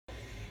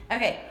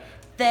Okay,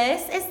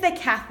 this is the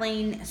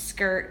Kathleen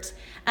skirt.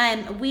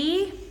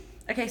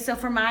 So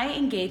for my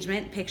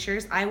engagement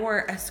pictures, I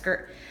wore a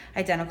skirt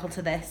identical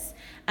to this.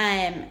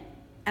 And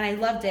I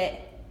loved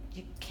it.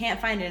 You can't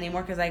find it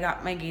anymore because I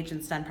got my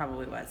engagements done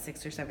probably,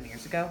 6 or 7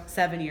 years ago?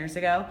 7 years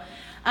ago.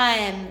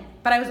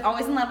 But I was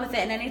always in love with it,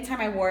 and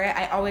anytime I wore it,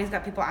 I always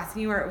got people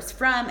asking me where it was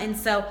from, and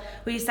so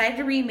we decided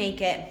to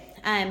remake it.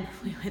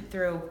 We went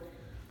through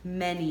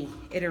many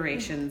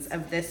iterations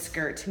of this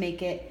skirt to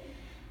make it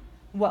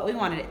what we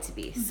wanted it to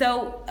be.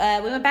 So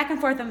we went back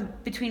and forth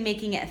between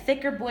making it a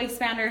thicker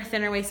waistband or a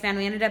thinner waistband.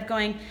 We ended up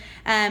going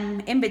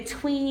in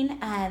between.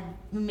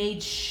 We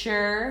made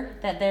sure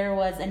that there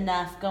was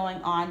enough going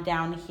on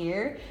down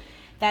here,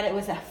 that it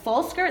was a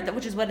full skirt,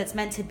 which is what it's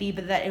meant to be,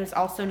 but that it was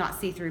also not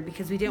see-through,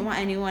 because we didn't want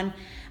anyone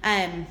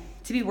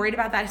to be worried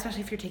about that,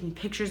 especially if you're taking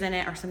pictures in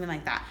it or something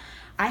like that.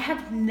 I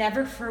have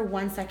never for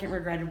 1 second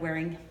regretted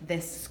wearing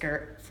this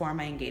skirt for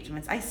my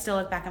engagements. I still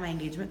look back at my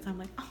engagements and I'm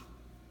like, oh,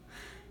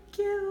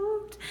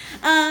 cute.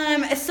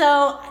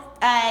 So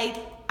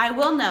I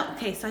will note,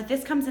 okay, so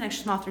this comes in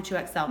extra small through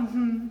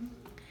 2XL.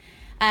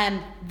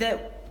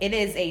 It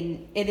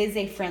is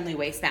a friendly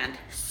waistband.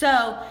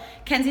 So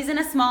Kenzie's in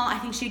a small. I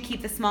think she would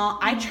keep the small.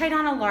 I tried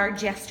on a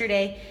large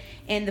yesterday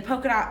in the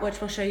polka dot, which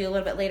we'll show you a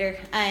little bit later.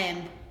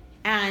 And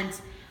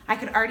I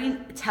could already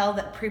tell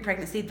that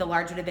pre-pregnancy the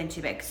large would have been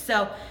too big.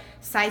 So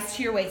size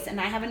to your waist, and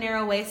I have a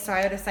narrow waist, so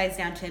I would have sized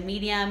down to a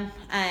medium.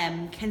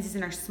 Kenzie's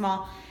in her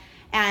small,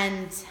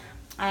 and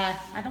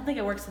I don't think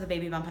it works with a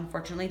baby bump,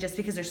 unfortunately, just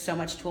because there's so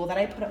much tulle that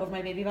I put over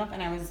my baby bump,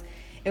 and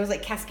it was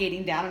like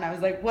cascading down, and I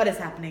was like, what is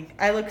happening?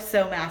 I look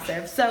so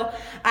massive. So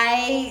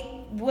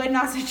I would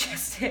not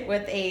suggest it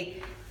with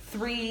a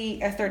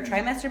third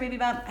trimester baby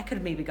bump. I could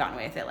have maybe gotten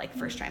away with it like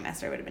first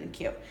trimester. It would have been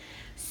cute.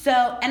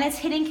 So, and it's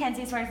hitting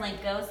Kenzie as far as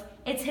length goes.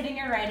 It's hitting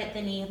her right at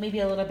the knee, maybe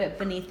a little bit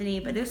beneath the knee,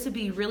 but this would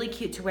be really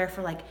cute to wear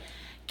for like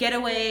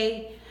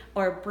getaway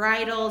or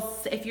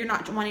bridals. If you're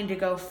not wanting to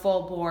go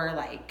full bore,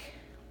 like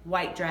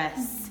white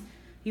dress,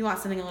 you want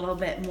something a little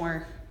bit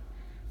more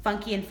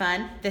funky and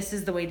fun, this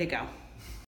is the way to go.